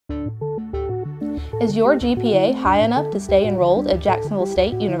Is your GPA high enough to stay enrolled at Jacksonville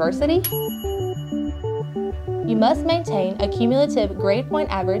State University? You must maintain a cumulative grade point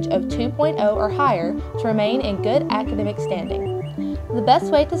average of 2.0 or higher to remain in good academic standing. The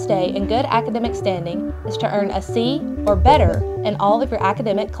best way to stay in good academic standing is to earn a C or better in all of your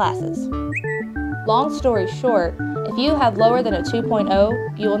academic classes. Long story short, if you have lower than a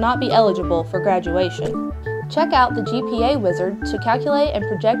 2.0, you will not be eligible for graduation. Check out the GPA Wizard to calculate and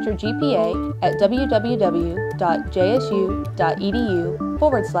project your GPA at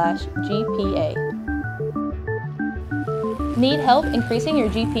www.jsu.edu/GPA. Need help increasing your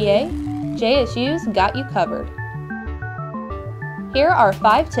GPA? JSU's got you covered. Here are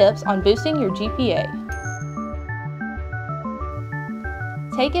 5 tips on boosting your GPA.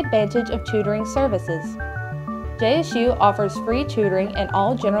 Take advantage of tutoring services. JSU offers free tutoring in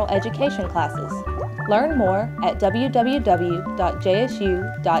all general education classes. Learn more at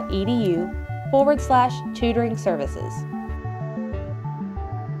www.jsu.edu/tutoring services.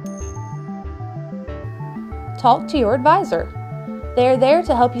 Talk to your advisor. They are there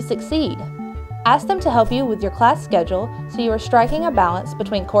to help you succeed. Ask them to help you with your class schedule so you are striking a balance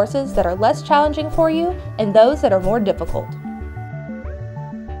between courses that are less challenging for you and those that are more difficult.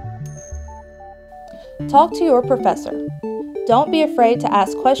 Talk to your professor. Don't be afraid to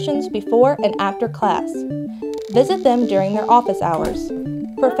ask questions before and after class. Visit them during their office hours.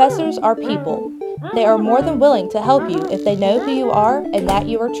 Professors are people. They are more than willing to help you if they know who you are and that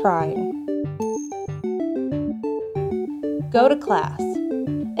you are trying. Go to class.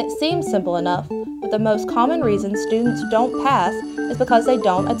 It seems simple enough, but the most common reason students don't pass is because they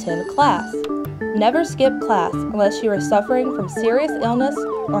don't attend class. Never skip class unless you are suffering from serious illness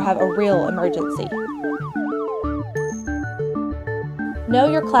or have a real emergency. Know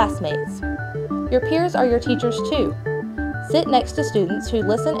your classmates. Your peers are your teachers too. Sit next to students who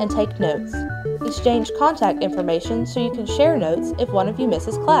listen and take notes. Exchange contact information so you can share notes if one of you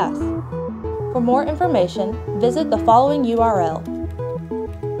misses class. For more information, visit the following URL.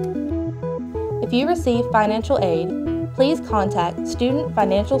 If you receive financial aid, please contact Student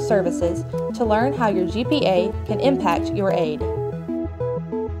Financial Services to learn how your GPA can impact your aid.